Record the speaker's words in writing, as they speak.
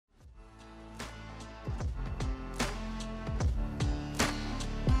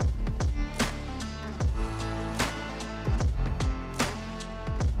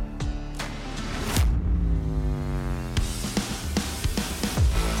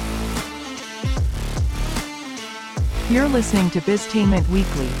You're listening to Biztainment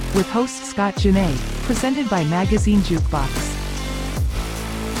Weekly, with host Scott Janney, presented by Magazine Jukebox.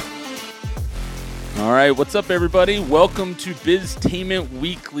 All right, what's up, everybody? Welcome to Biztainment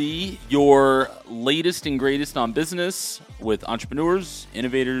Weekly, your latest and greatest on business with entrepreneurs,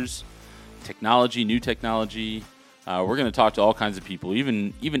 innovators, technology, new technology. We're going to talk to all kinds of people,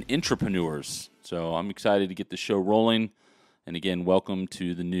 even intrapreneurs. So I'm excited to get the show rolling. And again, welcome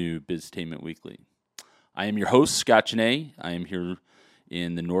to the new Biztainment Weekly. I am your host, Scott Janney. I am here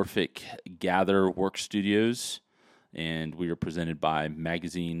in the Norfolk Gather Work Studios, and we are presented by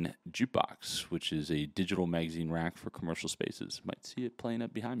Magazine Jukebox, which is a digital magazine rack for commercial spaces. You might see it playing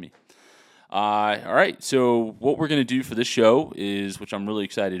up behind me. All right, so what we're going to do for this show is, which I'm really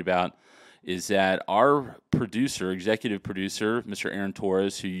excited about, is that our producer, executive producer, Mr. Aaron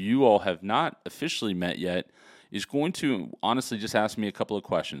Torres, who you all have not officially met yet, is going to honestly just ask me a couple of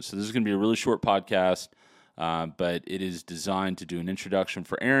questions. So this is going to be a really short podcast, but it is designed to do an introduction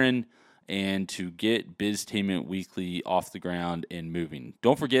for Aaron and to get Biztainment Weekly off the ground and moving.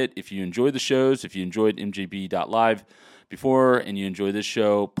 Don't forget, if you enjoy the shows, if you enjoyed mjb.live before and you enjoy this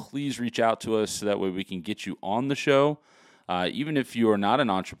show, please reach out to us so that way we can get you on the show. Even if you are not an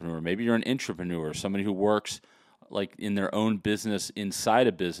entrepreneur, maybe you're an intrapreneur, somebody who works like in their own business inside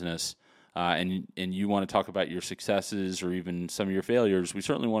a business, and you want to talk about your successes or even some of your failures, we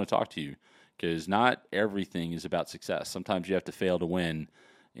certainly want to talk to you because not everything is about success. Sometimes you have to fail to win,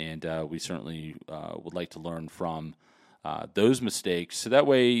 and we certainly would like to learn from those mistakes so that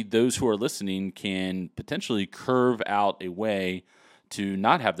way those who are listening can potentially curve out a way to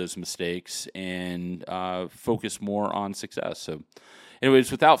not have those mistakes and focus more on success. So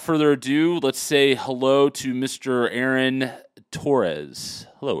anyways, without further ado, let's say hello to Mr. Aaron Torres.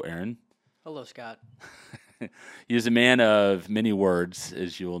 Hello, Aaron. Hello, Scott. He is a man of many words,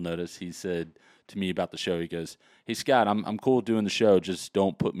 as you will notice. He said to me about the show, he goes, "Hey, Scott, I'm cool doing the show, just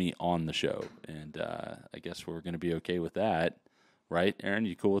don't put me on the show." And I guess we're going to be okay with that. Right, Aaron?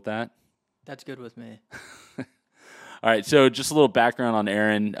 You cool with that? That's good with me. All right, so just a little background on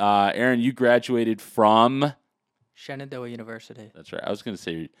Aaron. Aaron, you graduated from? Shenandoah University. That's right. I was going to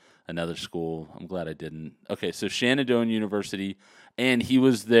say another school. I'm glad I didn't. Okay, so Shenandoah University, and he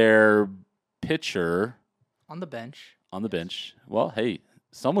was their pitcher. On the bench. On the bench. Well, hey,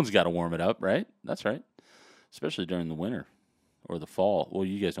 someone's got to warm it up, right? That's right. Especially during the winter or the fall. Well,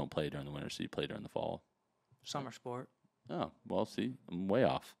 you guys don't play during the winter, so you play during the fall. Summer sport. Oh, well, see, I'm way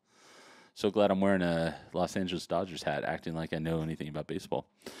off. So glad I'm wearing a Los Angeles Dodgers hat, acting like I know anything about baseball.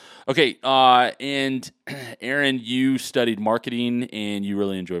 Okay, and Aaron, you studied marketing, and you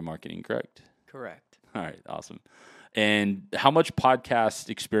really enjoy marketing, correct? Correct. All right, awesome. And how much podcast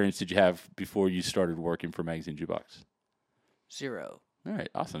experience did you have before you started working for Magazine Jukebox? 0. All right,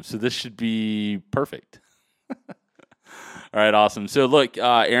 awesome. So this should be perfect. All right, awesome. So look,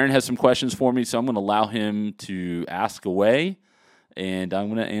 Aaron has some questions for me, so I'm going to allow him to ask away. And I'm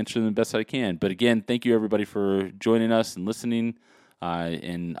going to answer them the best I can. But again, thank you, everybody, for joining us and listening.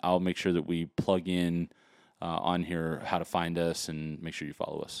 And I'll make sure that we plug in on here how to find us and make sure you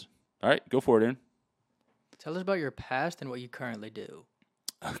follow us. All right, go for it, Aaron. Tell us about your past and what you currently do.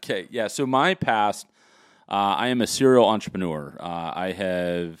 Okay, yeah. So my past, I am a serial entrepreneur. I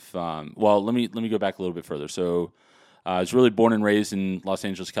have, let me go back a little bit further. So I was really born and raised in Los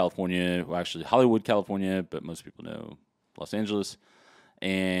Angeles, California. Well, actually, Hollywood, California, but most people know Los Angeles,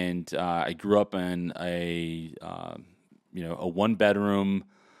 and I grew up in a one-bedroom,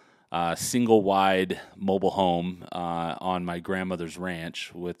 single-wide mobile home on my grandmother's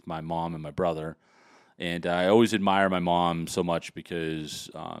ranch with my mom and my brother. And I always admire my mom so much because,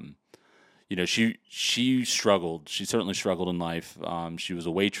 she struggled. She certainly struggled in life. She was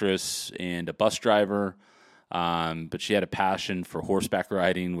a waitress and a bus driver, but she had a passion for horseback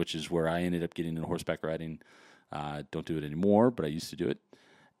riding, which is where I ended up getting into horseback riding. Don't do it anymore, but I used to do it.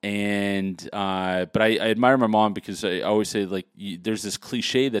 And but I admire my mom because I always say, like, there's this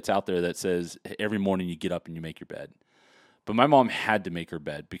cliche that's out there that says every morning you get up and you make your bed. But my mom had to make her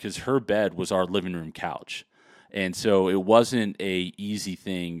bed because her bed was our living room couch. And so it wasn't a easy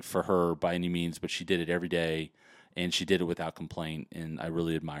thing for her by any means, but she did it every day, and she did it without complaint, and I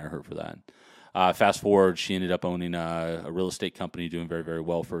really admire her for that. Fast forward, she ended up owning a real estate company, doing very, very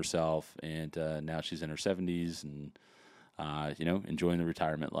well for herself, and now she's in her 70s and, enjoying the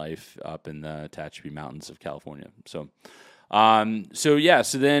retirement life up in the Tehachapi Mountains of California. So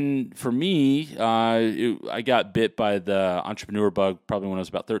then for me, I got bit by the entrepreneur bug probably when I was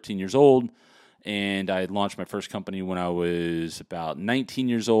about 13 years old, and I launched my first company when I was about 19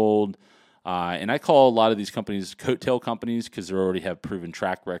 years old. And I call a lot of these companies coattail companies because they already have proven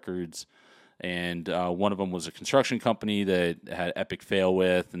track records. And one of them was a construction company that I had epic fail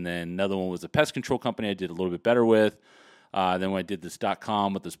with, and then another one was a pest control company I did a little bit better with. Then when I did this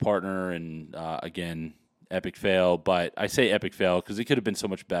 .com with this partner, and again, epic fail. But I say epic fail because it could have been so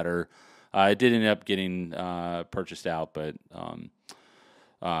much better. It did end up getting purchased out, but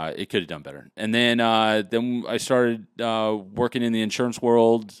it could have done better. And then I started working in the insurance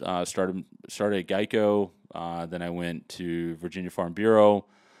world. Started at Geico. Then I went to Virginia Farm Bureau.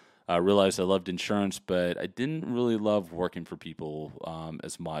 Realized I loved insurance, but I didn't really love working for people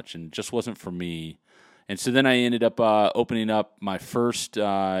as much, and it just wasn't for me. And so then I ended up opening up my first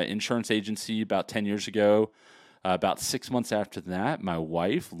insurance agency about 10 years ago. About 6 months after that, my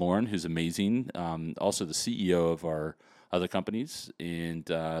wife, Lauren, who's amazing, also the CEO of our other companies and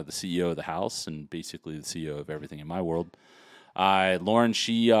the CEO of the house and basically the CEO of everything in my world. Lauren,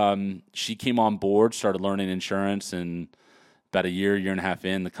 she came on board, started learning insurance, and about a year and a half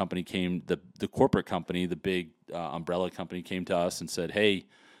in, the company came, the corporate company, the big umbrella company came to us and said, hey,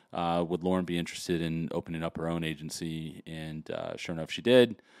 would Lauren be interested in opening up her own agency? And sure enough, she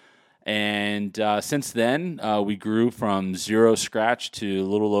did. And since then, we grew from zero scratch to a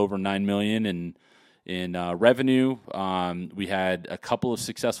little over $9 million in revenue. We had a couple of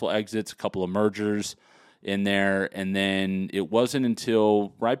successful exits, a couple of mergers in there, and then it wasn't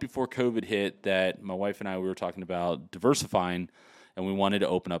until right before COVID hit that my wife and we were talking about diversifying, and we wanted to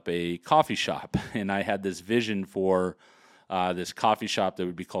open up a coffee shop. And I had this vision for this coffee shop that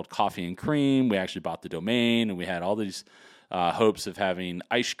would be called Coffee and Cream. We actually bought the domain, and we had all these hopes of having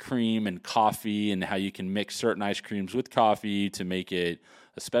ice cream and coffee, and how you can mix certain ice creams with coffee to make it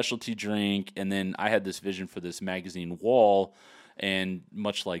a specialty drink. And then I had this vision for this magazine wall, and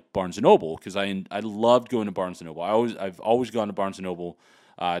much like Barnes & Noble, because I loved going to Barnes & Noble. I've always gone to Barnes & Noble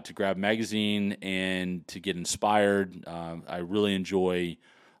to grab a magazine and to get inspired. I really enjoy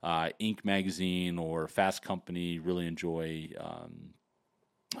Inc. magazine or Fast Company. Really enjoy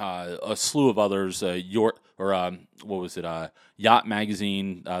a slew of others. Yacht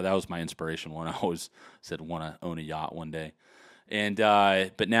magazine. That was my inspiration one. I always said want to own a yacht one day. And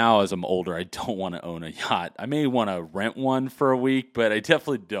but now as I'm older, I don't want to own a yacht. I may want to rent one for a week, but I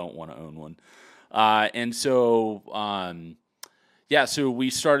definitely don't want to own one. So we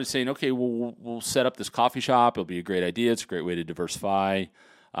started saying, okay, we'll set up this coffee shop. It'll be a great idea. It's a great way to diversify.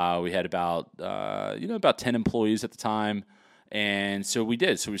 We had about 10 employees at the time. And so we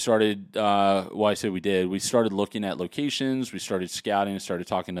did. So we started, we started looking at locations. We started scouting, started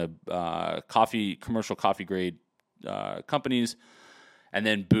talking to commercial coffee grade companies, and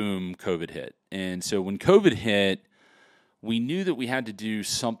then boom, COVID hit. And so when COVID hit, we knew that we had to do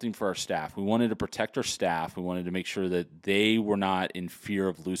something for our staff. We wanted to protect our staff. We wanted to make sure that they were not in fear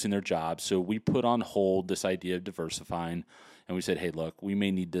of losing their jobs. So we put on hold this idea of diversifying, and we said, hey, look, we may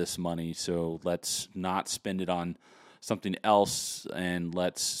need this money, so let's not spend it on something else, and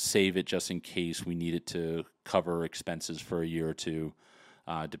let's save it just in case we need it to cover expenses for a year or two,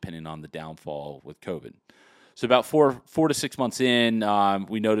 depending on the downfall with COVID. So about four to 6 months in,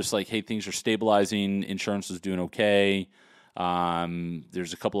 we noticed hey, things are stabilizing. Insurance is doing okay.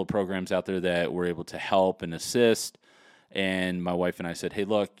 There's a couple of programs out there that were able to help and assist. And my wife and I said, hey,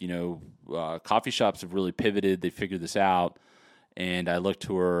 look, coffee shops have really pivoted. They figured this out. And I looked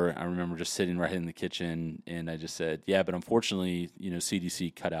to her. I remember just sitting right in the kitchen, and I just said, yeah, but unfortunately,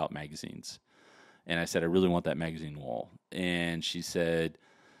 CDC cut out magazines. And I said, I really want that magazine wall. And she said,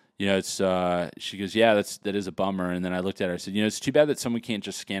 she goes, yeah, that is a bummer. And then I looked at her. I said, it's too bad that someone can't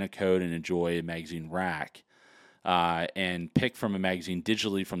just scan a code and enjoy a magazine rack and pick from a magazine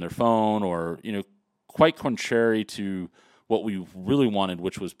digitally from their phone, or, quite contrary to what we really wanted,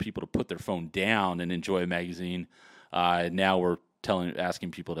 which was people to put their phone down and enjoy a magazine. Now we're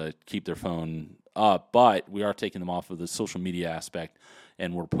asking people to keep their phone up, but we are taking them off of the social media aspect,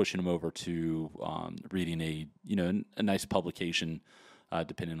 and we're pushing them over to reading a nice publication,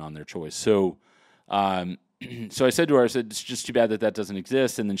 depending on their choice. So, so I said to her, it's just too bad that doesn't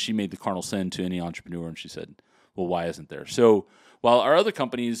exist. And then she made the cardinal sin to any entrepreneur, and she said, well, why isn't there? So while our other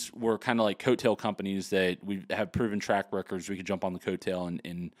companies were kind of like coattail companies that we have proven track records, we could jump on the coattail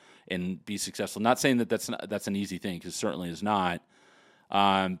and be successful. Not saying that's an easy thing, because it certainly is not.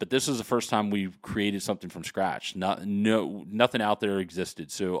 But this was the first time we created something from scratch. Nothing out there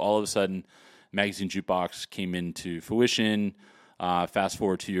existed. So all of a sudden, Magazine Jukebox came into fruition. Fast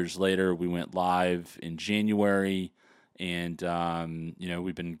forward 2 years later, we went live in January, and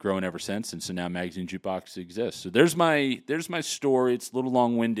we've been growing ever since. And so now Magazine Jukebox exists. So there's my story. It's a little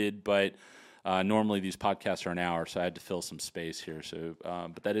long-winded, but normally these podcasts are an hour, so I had to fill some space here. So,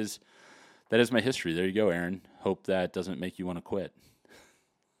 but that is my history. There you go, Aaron. Hope that doesn't make you want to quit.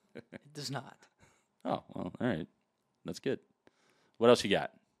 It does not. Oh, well, all right. That's good. What else you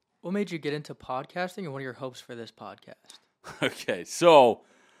got? What made you get into podcasting, and what are your hopes for this podcast? Okay, so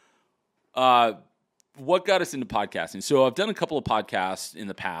what got us into podcasting? So I've done a couple of podcasts in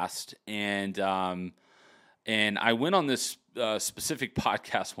the past, and I went on this specific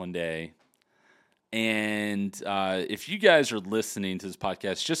podcast one day. And if you guys are listening to this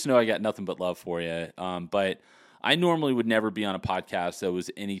podcast, just know I got nothing but love for you. But I normally would never be on a podcast that was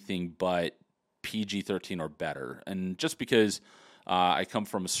anything but PG-13 or better. And just because I come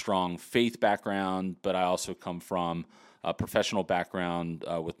from a strong faith background, but I also come from a professional background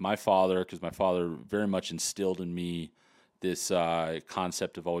with my father, because my father very much instilled in me this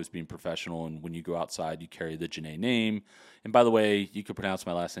concept of always being professional, and when you go outside, you carry the Janney name. And by the way, you could pronounce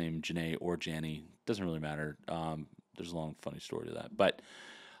my last name Janney or Janney. Doesn't really matter. There's a long, funny story to that. But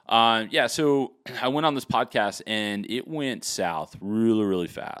so I went on this podcast, and it went south really, really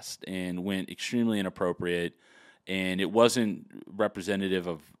fast and went extremely inappropriate. And it wasn't representative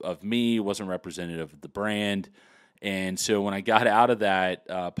of me, wasn't representative of the brand. And so when I got out of that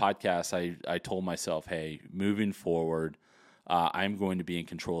podcast, I told myself, hey, moving forward, I'm going to be in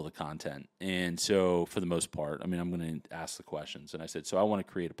control of the content. And so for the most part, I'm going to ask the questions. And I said, so I want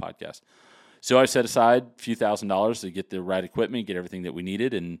to create a podcast. So I set aside a few $1,000s to get the right equipment, get everything that we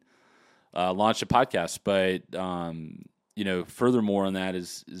needed, and launched a podcast. But, furthermore on that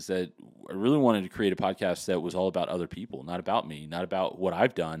is that I really wanted to create a podcast that was all about other people, not about me, not about what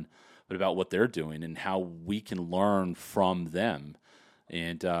I've done, but about what they're doing and how we can learn from them.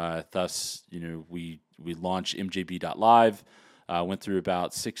 And thus, we launched MJB.live, went through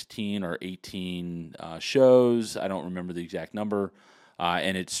about 16 or 18 shows. I don't remember the exact number.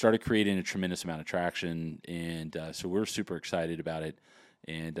 And it started creating a tremendous amount of traction. And so we're super excited about it.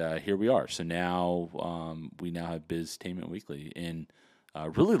 And here we are. So now we now have Biztainment Weekly. And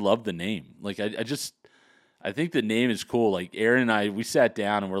really love the name. Like, I think the name is cool. Like, Aaron and I, we sat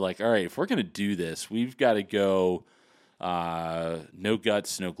down and we're like, all right, if we're going to do this, we've got to go no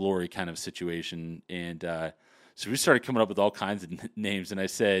guts, no glory kind of situation. And so we started coming up with all kinds of names. And I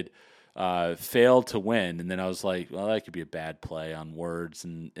said, fail to win. And then I was like, well, that could be a bad play on words.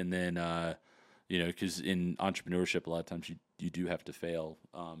 And then, because in entrepreneurship, a lot of times you do have to fail,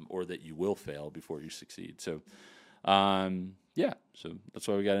 or that you will fail before you succeed. So, so that's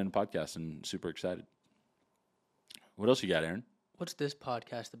why we got into podcasts, and super excited. What else you got, Aaron? What's this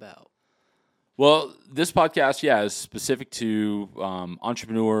podcast about? Well, this podcast, is specific to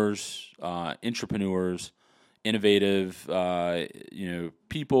entrepreneurs, intrapreneurs, innovative,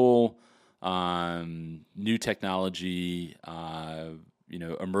 people, new technology,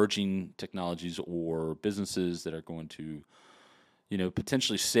 emerging technologies or businesses that are going to,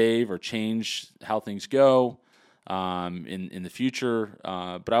 potentially save or change how things go in the future.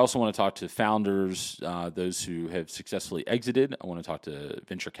 But I also want to talk to founders, those who have successfully exited. I want to talk to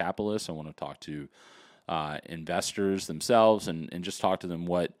venture capitalists. I want to talk to investors themselves, and just talk to them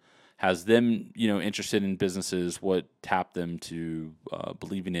what has them, interested in businesses, what tapped them to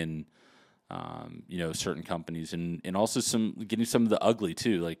believing in, certain companies, and also getting some of the ugly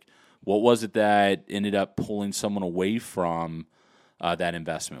too. Like, what was it that ended up pulling someone away from that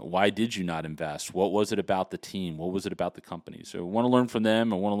investment? Why did you not invest? What was it about the team? What was it about the company? So I want to learn from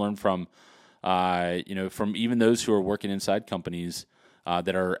them. I want to learn from, from even those who are working inside companies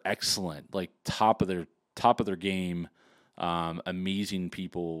that are excellent, like top of their game, amazing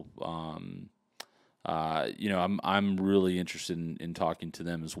people. I'm really interested in talking to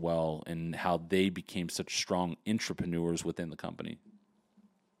them as well, and how they became such strong entrepreneurs within the company.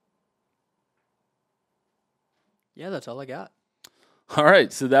 Yeah, that's all I got. All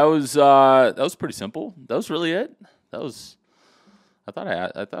right, so that was pretty simple. That was really it. I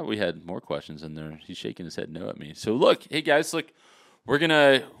thought we had more questions in there. He's shaking his head no at me. So hey guys, we're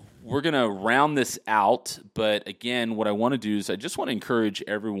gonna round this out. But again, what I want to do is I just want to encourage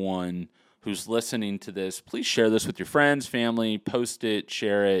everyone who's listening to this. Please share this with your friends, family. Post it,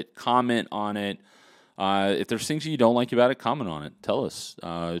 share it, comment on it. If there's things that you don't like about it, comment on it. Tell us.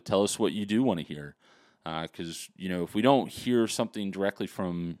 Tell us what you do want to hear. Because, if we don't hear something directly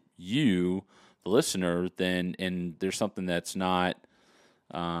from you, the listener, and there's something that's not,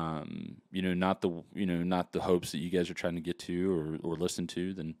 not the hopes that you guys are trying to get to or listen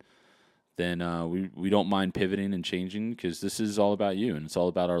to, then we don't mind pivoting and changing, because this is all about you, and it's all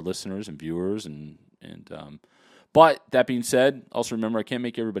about our listeners and viewers, but that being said, also remember, I can't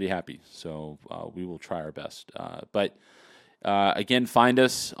make everybody happy, so we will try our best. But again, find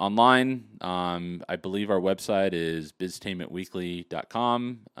us online. I believe our website is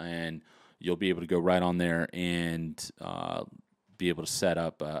biztainmentweekly.com, and you'll be able to go right on there and be able to set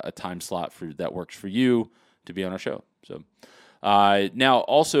up a time slot that works for you to be on our show. So now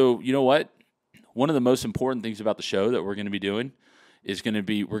also, you know what? One of the most important things about the show that we're going to be doing is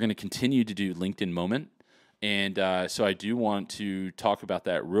we're going to continue to do LinkedIn Moment. And so I do want to talk about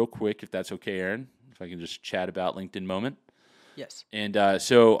that real quick, if that's okay, Aaron, if I can just chat about LinkedIn Moment. Yes. And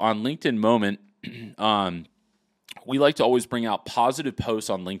so on LinkedIn Moment, we like to always bring out positive posts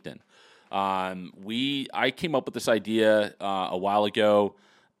on LinkedIn. I came up with this idea a while ago,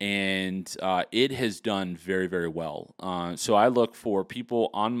 and it has done very, very well. So I look for people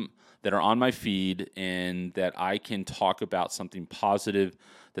that are on my feed and that I can talk about something positive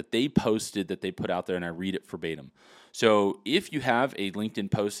that they posted, that they put out there, and I read it verbatim. So if you have a LinkedIn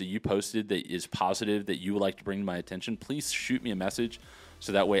post that you posted that is positive that you would like to bring to my attention, please shoot me a message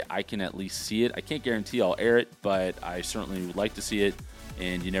so that way I can at least see it. I can't guarantee I'll air it, but I certainly would like to see it,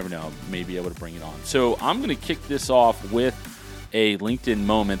 and you never know, may be able to bring it on. So I'm going to kick this off with a LinkedIn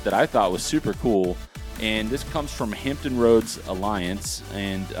moment that I thought was super cool, and this comes from Hampton Roads Alliance,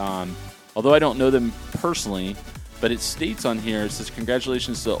 and although I don't know them personally, but it states on here, it says,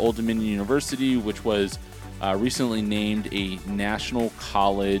 congratulations to Old Dominion University, which was recently named a National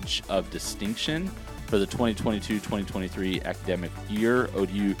College of Distinction for the 2022-2023 academic year.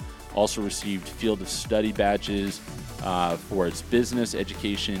 ODU also received Field of Study badges for its business,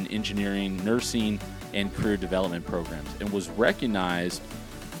 education, engineering, nursing, and career development programs, and was recognized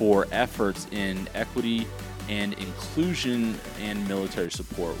for efforts in equity and inclusion and military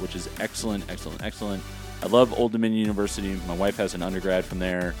support, which is excellent, excellent, excellent. I love Old Dominion University. My wife has an undergrad from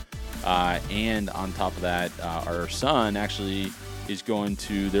there. And on top of that, our son actually is going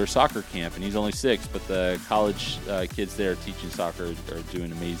to their soccer camp, and he's only 6, but the college kids there teaching soccer are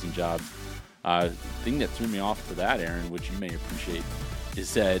doing amazing jobs. The thing that threw me off for that, Aaron, which you may appreciate,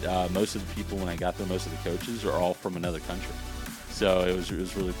 is that most of the people, when I got there, most of the coaches are all from another country. So it was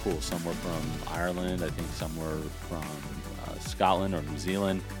really cool. Some were from Ireland. I think some were from Scotland or New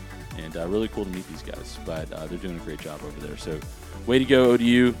Zealand. And really cool to meet these guys. But they're doing a great job over there. So way to go,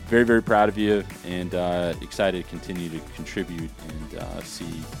 ODU. Very, very proud of you, and excited to continue to contribute and see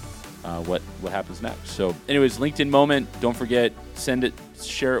what happens next. So anyways, LinkedIn Moment. Don't forget, send it,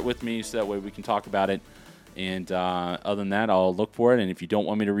 share it with me so that way we can talk about it. And other than that, I'll look for it. And if you don't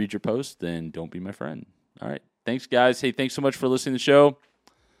want me to read your post, then don't be my friend. All right. Thanks, guys. Hey, thanks so much for listening to the show.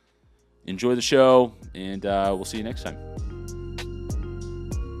 Enjoy the show, and we'll see you next time.